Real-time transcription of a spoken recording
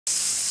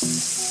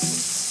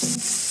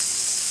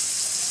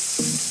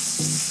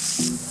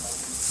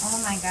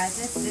my god,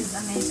 this is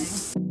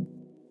amazing.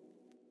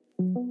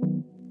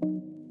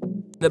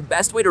 The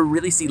best way to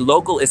really see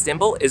local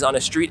Istanbul is on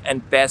a street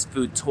and fast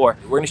food tour.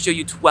 We're going to show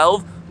you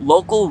 12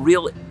 local,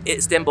 real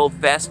Istanbul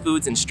fast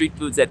foods and street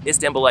foods that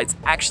Istanbulites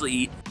actually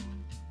eat.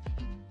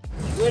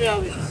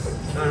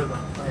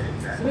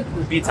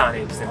 Bir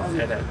tane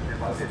evet.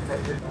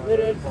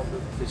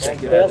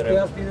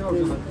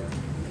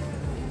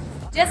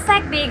 Just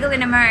like bagel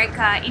in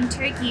America, in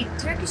Turkey,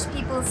 Turkish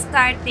people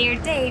start their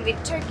day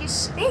with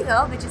Turkish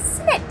bagel, which is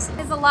simit.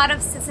 There's a lot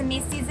of sesame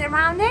seeds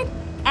around it,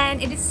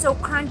 and it is so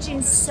crunchy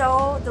and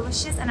so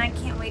delicious, and I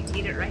can't wait to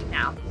eat it right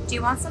now. Do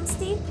you want some,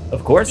 Steve?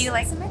 Of course. Do you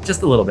like simit?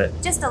 Just a little bit.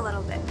 Just a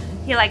little bit.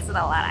 He likes it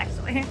a lot,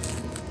 actually.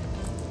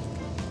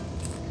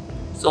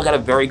 Still got a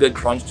very good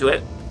crunch to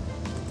it.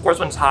 Of course,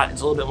 when it's hot, it's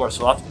a little bit more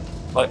soft,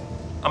 but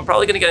I'm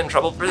probably gonna get in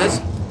trouble for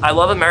this. I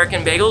love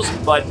American bagels,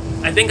 but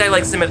I think I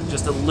like simit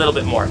just a little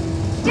bit more.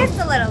 Just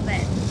a little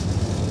bit.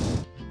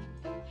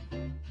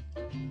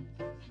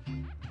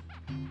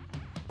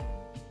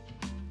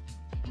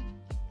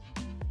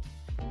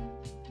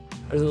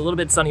 There's a little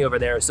bit sunny over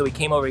there, so we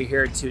came over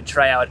here to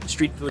try out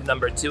street food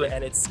number 2,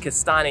 and it's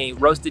kestane,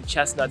 roasted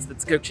chestnuts.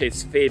 That's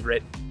Gökçe's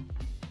favorite.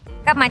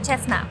 Got my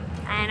chestnut,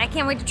 and I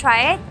can't wait to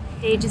try it.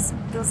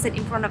 They'll sit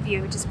in front of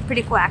you, which is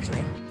pretty cool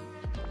actually.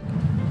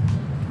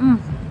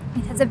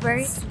 It has a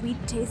very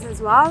sweet taste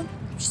as well,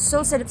 which is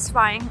so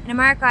satisfying. In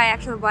America, I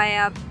actually buy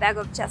a bag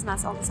of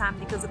chestnuts all the time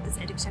because of this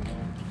addiction.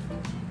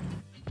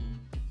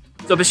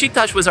 So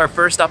Beşiktaş was our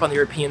first stop on the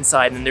European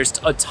side, and there's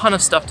a ton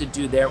of stuff to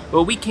do there.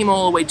 But we came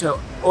all the way to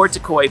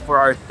Ortaköy for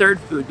our third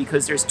food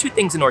because there's 2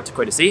 things in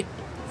Ortaköy to see.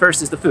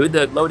 First is the food,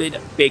 the loaded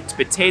baked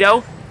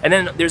potato, and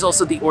then there's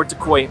also the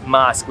Ortaköy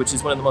Mosque, which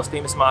is one of the most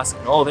famous mosques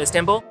in all of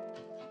Istanbul.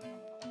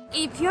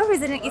 If you're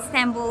visiting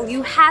Istanbul,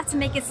 you have to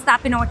make a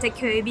stop in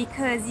Ortaköy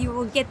because you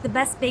will get the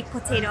best baked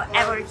potato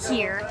ever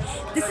here.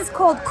 This is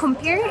called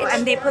kumpir,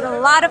 and they put a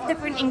lot of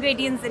different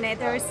ingredients in it.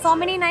 There are so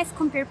many nice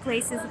kumpir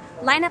places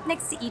lined up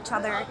next to each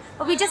other,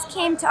 but we just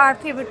came to our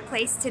favorite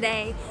place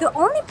today. The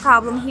only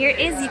problem here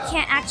is you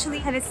can't actually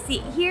have a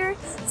seat here,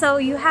 so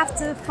you have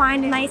to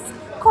find a nice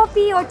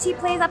coffee or tea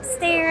place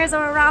upstairs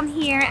or around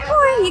here,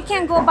 or you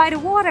can go by the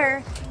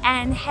water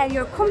and have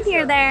your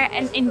kumpir there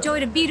and enjoy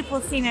the beautiful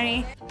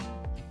scenery.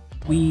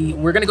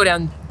 We're gonna go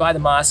down by the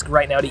mosque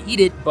right now to eat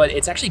it, but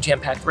it's actually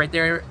jam-packed right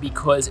there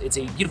because it's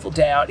a beautiful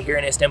day out here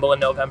in Istanbul in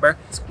November.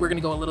 So we're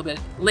gonna go a little bit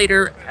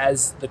later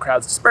as the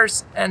crowds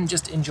disperse and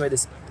just enjoy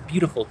this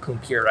beautiful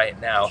kumpir right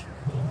now.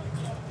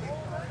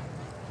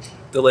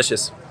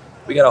 Delicious.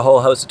 We got a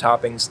whole host of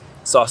toppings,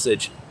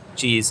 sausage,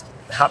 cheese,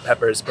 hot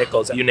peppers,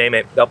 pickles, you name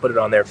it, they'll put it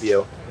on there for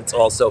you. It's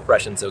all so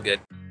fresh and so good.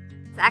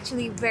 It's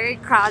actually very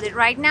crowded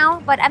right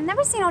now, but I've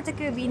never seen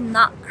Ortaköy be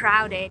not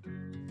crowded.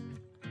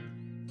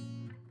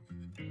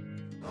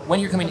 When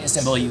you're coming to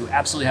Istanbul, you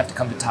absolutely have to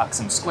come to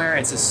Taksim Square.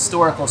 It's a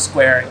historical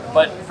square,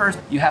 but first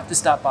you have to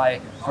stop by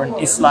for an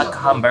ıslak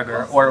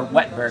hamburger or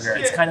wet burger.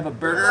 It's kind of a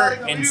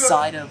burger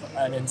inside of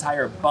an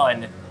entire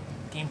bun.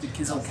 Came to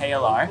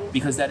Kızılkayalar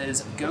because that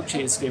is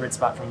Gökçe's favorite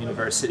spot from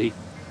university.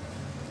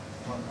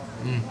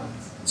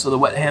 So the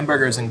wet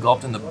hamburger is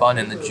engulfed in the bun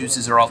and the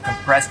juices are all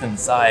compressed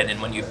inside,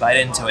 and when you bite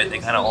into it, they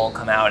kind of all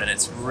come out, and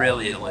it's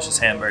really a delicious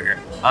hamburger.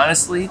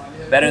 Honestly,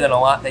 better than a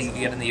lot that you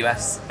can get in the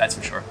US, that's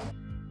for sure.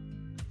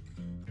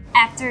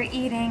 After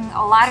eating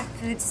a lot of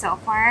food so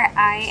far,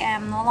 I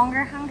am no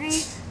longer hungry,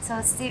 so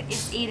Steve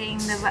is eating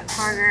the wet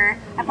burger.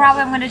 I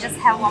probably am going to just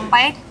have one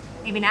bite,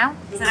 maybe now.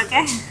 Is that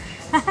okay?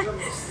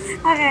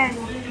 Okay,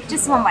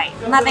 just one bite,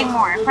 nothing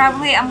more.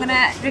 Probably I'm going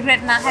to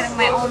regret not having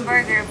my own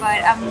burger,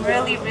 but I'm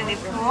really, really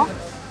full.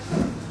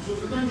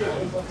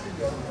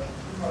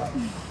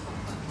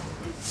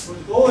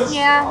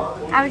 Yeah,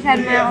 I wish I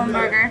had my own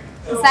burger.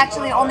 It's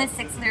actually only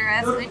 6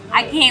 liras.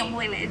 I can't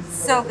believe it. It's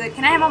so good.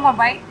 Can I have one more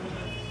bite?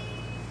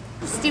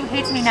 Steve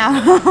hates me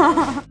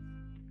now.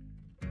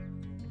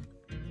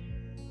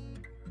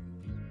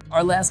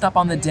 Our last stop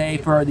on the day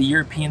for the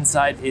European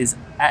side is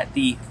at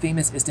the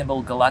famous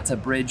Istanbul Galata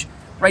Bridge,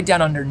 right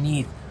down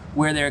underneath,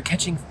 where they're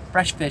catching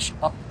fresh fish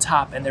up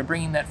top, and they're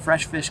bringing that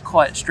fresh fish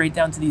caught straight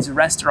down to these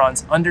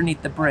restaurants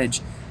underneath the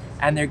bridge,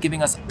 and they're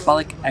giving us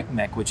balık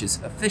ekmek, which is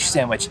a fish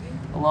sandwich,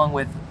 along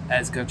with,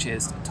 as Gökçe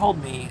has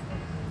told me,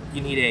 you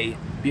need a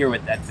beer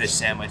with that fish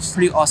sandwich.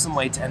 Pretty awesome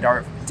way to end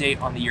our day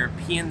on the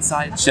European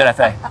side.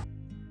 Şerefe.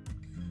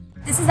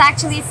 This is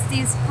actually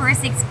Steve's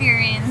first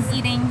experience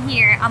eating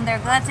here on the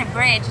Galata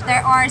Bridge.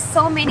 There are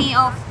so many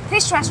of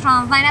fish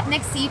restaurants lined up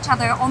next to each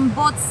other on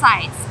both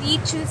sides. We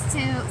choose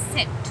to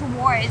sit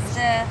towards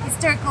the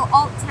historical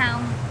old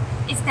town.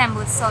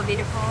 Istanbul is so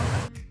beautiful.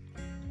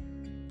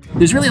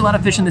 There's really a lot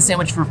of fish in the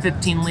sandwich for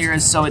 15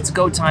 liras, so it's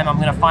go time. I'm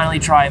gonna finally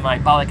try my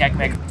balık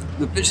ekmek.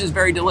 The fish is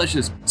very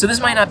delicious. So this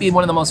might not be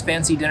one of the most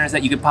fancy dinners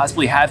that you could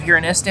possibly have here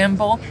in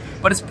Istanbul,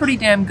 but it's pretty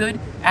damn good.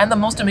 And the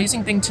most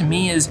amazing thing to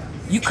me is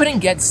you couldn't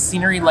get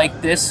scenery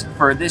like this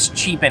for this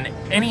cheap in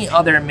any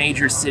other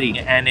major city,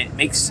 and it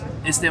makes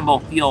Istanbul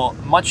feel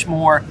much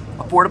more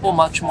affordable,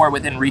 much more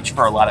within reach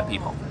for a lot of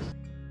people.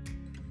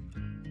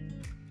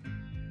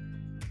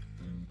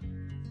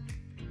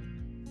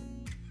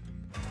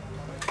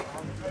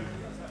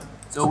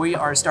 So we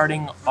are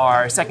starting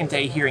our second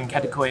day here in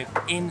Kadıköy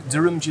in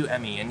Dürümcü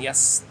Emi. And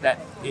yes, that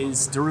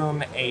is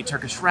durum, a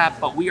Turkish wrap,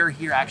 but we are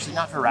here actually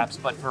not for wraps,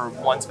 but for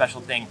one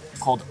special thing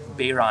called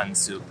beyran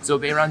soup. So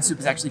beyran soup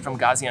is actually from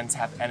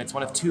Gaziantep, and it's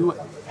one of two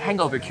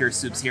hangover cure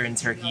soups here in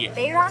Turkey.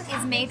 Beyran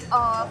is made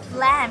of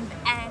lamb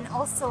and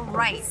also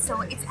rice,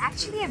 so it's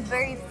actually a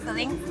very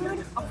filling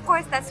food. Of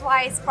course, that's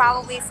why it's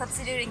probably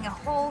substituting a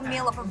whole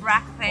meal of a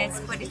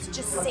breakfast, but it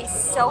just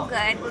tastes so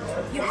good.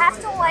 You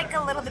have to like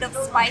a little bit of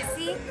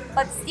spicy,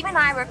 but Steve and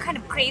I were kind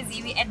of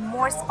crazy. We add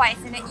more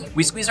spice in it.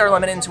 We squeeze our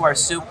lemon into our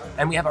soup,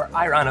 and we have our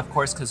ayran, of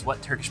course, because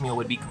what Turkish meal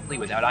would be complete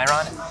without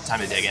ayran? Time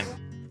to dig in.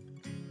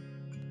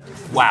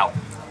 Wow,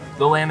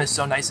 the lamb is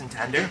so nice and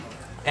tender,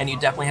 and it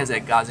definitely has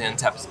that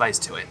Gaziantep spice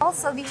to it.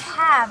 Also, we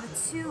have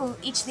two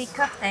içli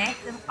köfte.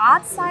 The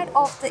outside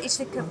of the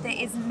içli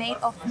köfte is made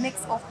of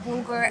mix of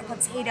bulgur,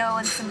 potato,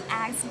 and some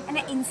eggs, and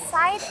the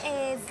inside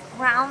is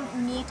ground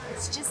meat.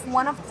 It's just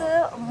one of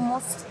the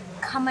most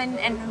common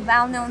and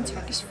well-known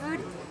Turkish food.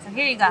 So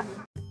here you go.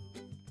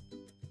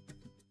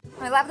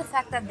 I love the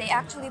fact that they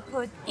actually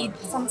put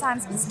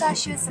sometimes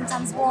pistachios,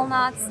 sometimes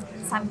walnuts,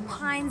 some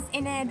pines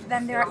in it,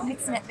 then they're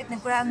mixing it with the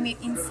ground meat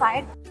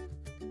inside.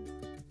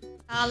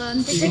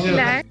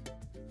 Teşekkürler.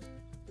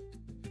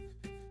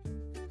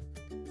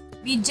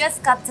 We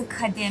just got to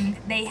Kadim.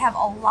 They have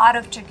a lot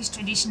of Turkish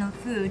traditional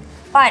food,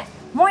 but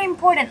more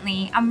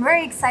importantly, I'm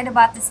very excited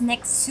about this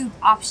next soup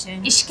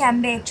option,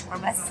 işkembe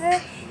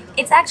çorbası.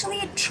 It's actually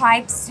a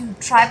tripe soup.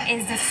 Tripe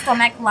is the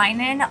stomach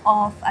lining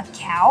of a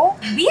cow.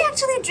 We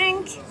actually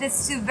drink this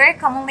soup very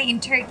commonly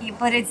in Turkey,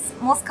 but it's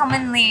most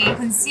commonly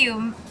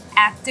consumed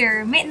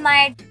after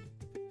midnight.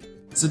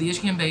 So the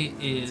işkembe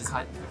is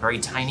cut very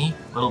tiny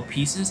little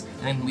pieces,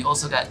 and then we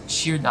also got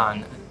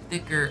şırdan, the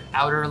thicker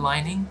outer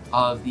lining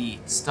of the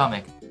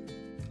stomach.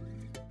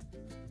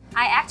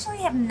 I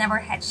actually have never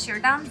had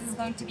şırdan. This is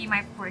going to be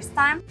my first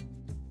time.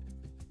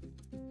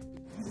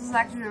 This is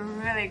actually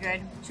really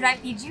good. Should I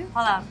feed you?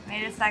 Hold on,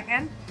 wait a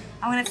second.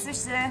 I'm gonna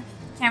switch the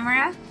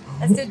camera.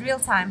 Let's do it real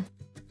time.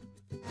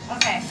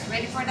 Okay,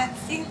 ready for that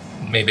scene?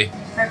 Maybe.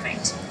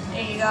 Perfect.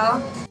 There you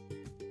go.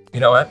 You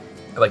know what?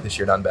 I like the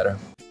şırdan better.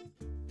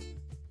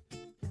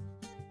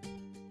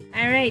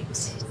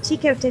 Alright, çiğ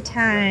köfte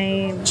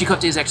time. Çiğ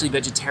köfte is actually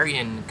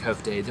vegetarian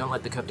kofte. Don't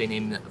let the kofte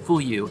name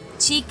fool you.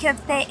 Çiğ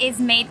köfte is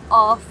made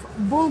of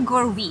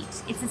bulgur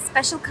wheat. It's a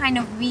special kind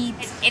of wheat.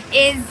 It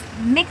is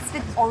mixed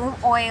with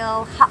olive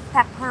oil, hot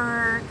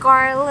pepper,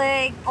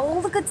 garlic,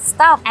 all the good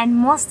stuff. And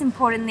most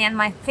importantly, and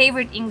my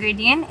favorite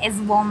ingredient is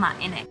walnut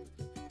in it.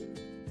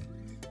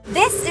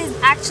 This is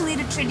actually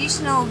the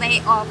traditional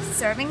way of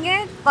serving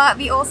it, but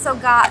we also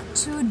got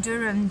two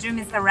dürüm. Dürüm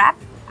is the wrap.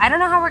 I don't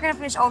know how we're gonna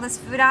finish all this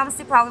food,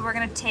 honestly. Probably we're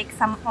gonna take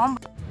some home.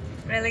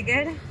 Really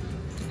good.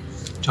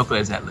 Çok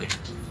lezzetli.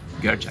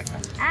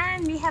 Gerçekten.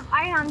 And we have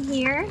ayran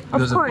here,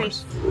 Of of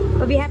course.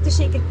 But we have to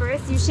shake it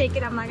first. You shake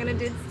it, I'm not gonna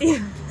do it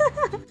still.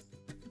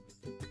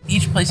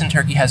 Each place in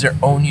Turkey has their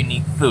own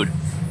unique food,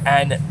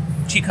 and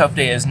çiğ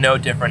köfte is no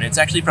different. It's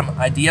actually from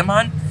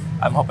Adiyaman.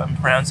 I hope I'm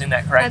pronouncing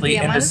that correctly.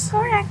 Adiyaman is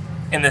correct.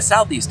 In the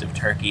southeast of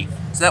Turkey.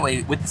 So that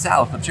way, with the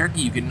south of Turkey,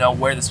 you can know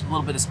where this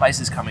little bit of spice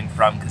is coming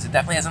from, because it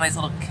definitely has a nice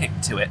little kick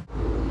to it.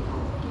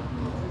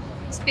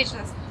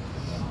 Speechless.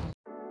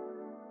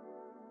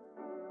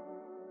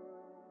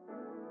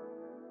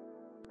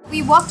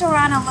 We walked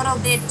around a little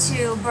bit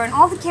to burn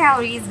all the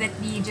calories that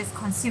we just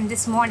consumed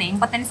this morning,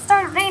 but then it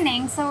started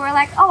raining, so we're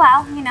like, oh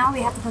well, you know,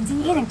 we have to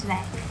continue eating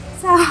today.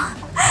 So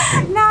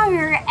now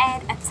we're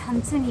at a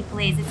tantuni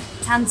place.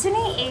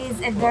 Tantuni is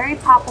a very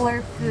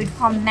popular food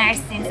from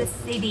Mersin, the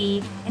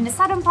city in the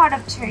southern part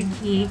of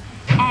Turkey.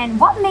 And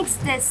what makes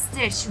this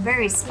dish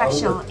very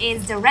special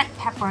is the red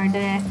pepper,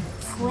 the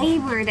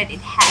flavor that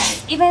it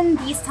has. Even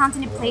these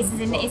tantuni places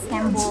in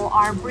Istanbul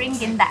are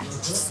bringing that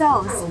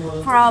sauce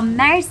from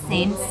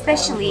Mersin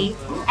especially,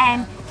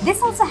 and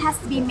this also has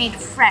to be made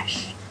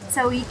fresh.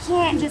 So you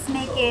can't just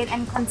make it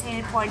and contain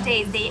it for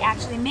days. They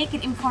actually make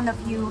it in front of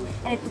you,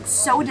 and it looks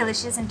so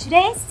delicious. And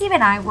today, Steve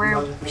and I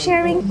were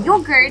sharing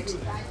yogurt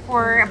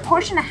for a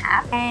portion and a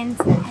half, and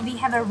we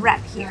have a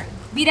wrap here.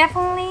 We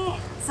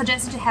definitely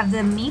suggested to have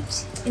the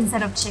meat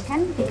instead of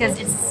chicken because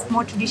it's a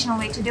more traditional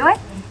way to do it.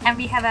 And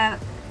we have a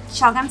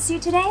şalgam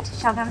suyu today.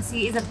 Şalgam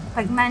suyu is a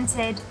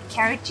fermented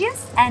carrot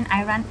juice, and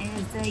ayran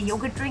is the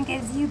yogurt drink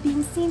as you've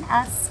been seeing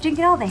us drink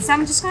it all day. So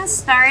I'm just gonna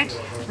start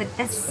with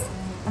this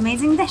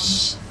amazing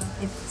dish.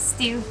 If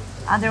Steve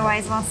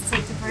otherwise wants to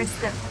take the first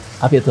sip.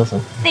 Afiyet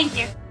olsun. Thank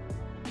you.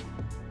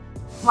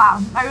 Wow,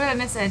 I really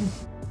miss it.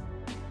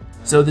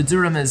 So the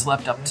dürüm is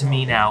left up to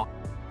me now.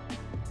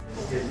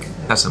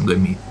 That's some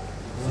good meat.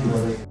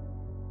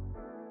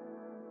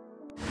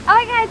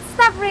 Alright guys,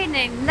 stop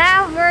raining.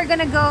 Now we're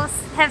gonna go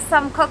have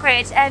some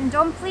cockroach, and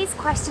don't please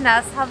question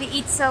us how we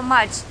eat so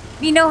much.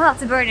 We know how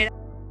to burn it.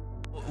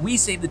 We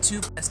saved the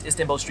two best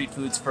Istanbul street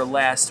foods for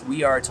last.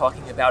 We are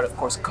talking about, of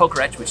course,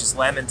 kokoreç, which is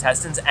lamb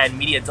intestines, and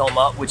midye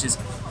dolma, which is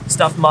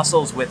stuffed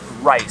mussels with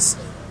rice.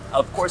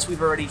 Of course,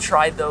 we've already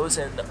tried those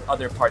in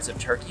other parts of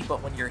Turkey,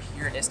 but when you're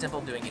here in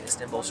Istanbul doing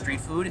Istanbul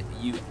street food,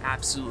 you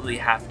absolutely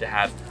have to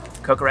have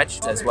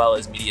kokoreç as well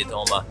as midye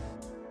dolma.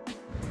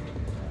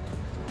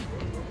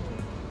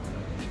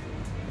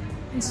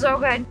 It's so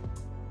good.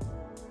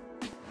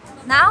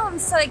 Now I'm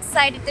so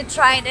excited to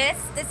try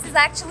this. This is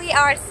actually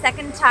our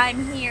second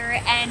time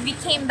here and we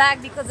came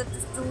back because of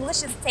this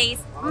delicious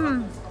taste.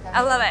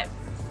 I love it.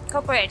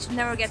 Kokoreç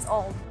never gets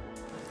old.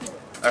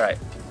 All right,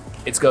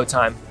 it's go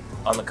time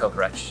on the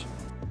kokoreç.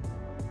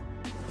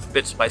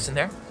 Bit spice in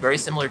there. Very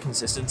similar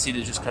consistency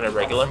to just kind of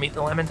regular meat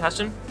the lamb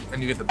intestine.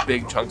 And you get the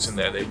big chunks in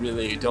there. They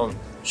really don't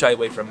shy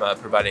away from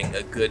providing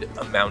a good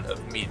amount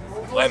of meat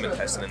lamb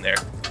intestine in there.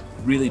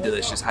 Really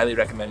delicious. Highly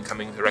recommend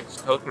coming to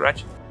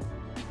kokoreç.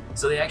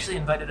 So they actually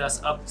invited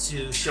us up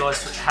to show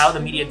us how the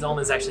midye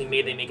dolma is actually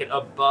made. They make it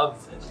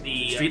above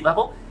the street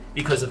level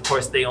because of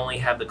course they only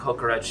have the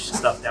kokoreç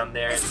stuff down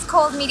there. This is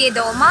called midye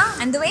dolma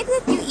and the way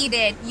that you eat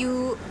it,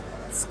 you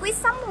squeeze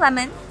some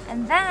lemon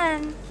and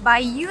then by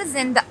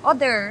using the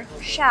other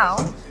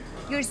shell,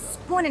 you're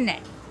spooning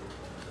it.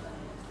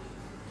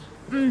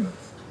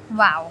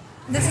 Wow.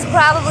 This is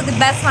probably the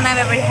best one I've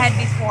ever had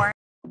before.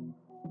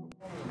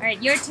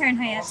 Alright, your turn,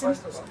 Hayatım.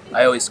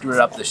 I always screw it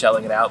up the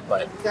shelling it out,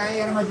 but...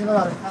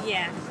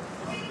 Yeah.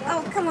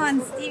 Oh, come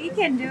on, Steve, you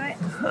can do it.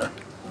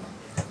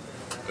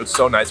 It's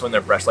so nice when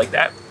they're fresh like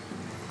that.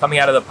 Coming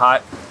out of the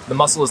pot, the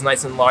mussel is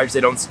nice and large,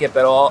 they don't skip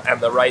at all, and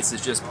the rice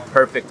is just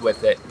perfect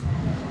with it.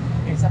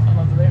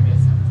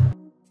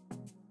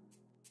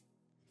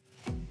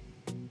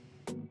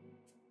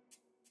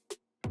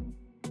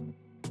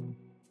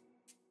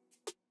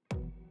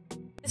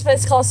 This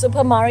place is called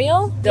Super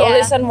Mario. The only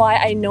reason why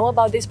I know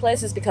about this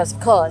place is because, of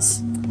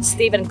course,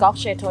 Steven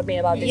Gokce told me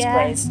about this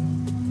place.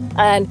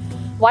 And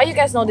why you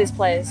guys know this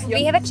place?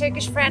 We have a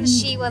Turkish friend.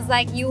 She was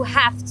like, "You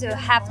have to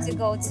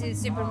go to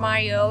Super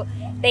Mario.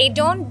 They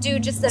don't do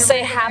just the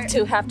say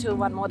regular... have to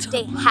one more time.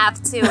 They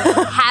have to.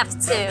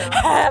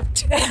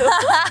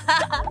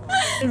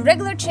 The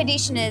regular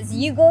tradition is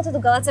you go to the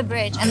Galata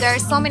Bridge, and there are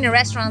so many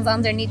restaurants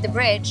underneath the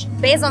bridge.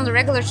 Based on the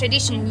regular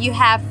tradition, you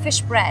have fish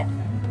bread.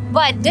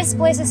 But this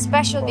place is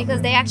special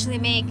because they actually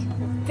make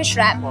fish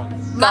wrap,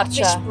 not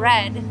fish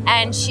bread.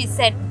 And she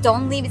said,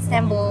 don't leave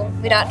Istanbul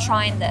without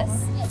trying this.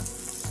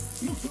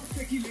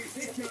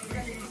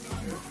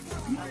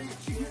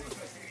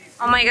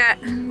 Oh my god,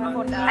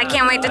 I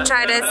can't wait to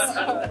try this.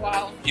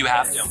 You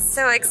have to.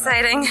 So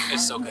exciting.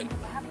 It's so good.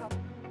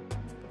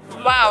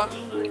 Wow.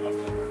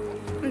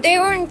 They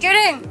weren't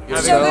kidding.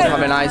 So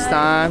have a nice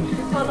time.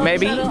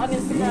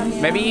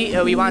 Maybe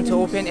we want to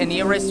open a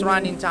new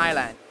restaurant in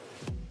Thailand.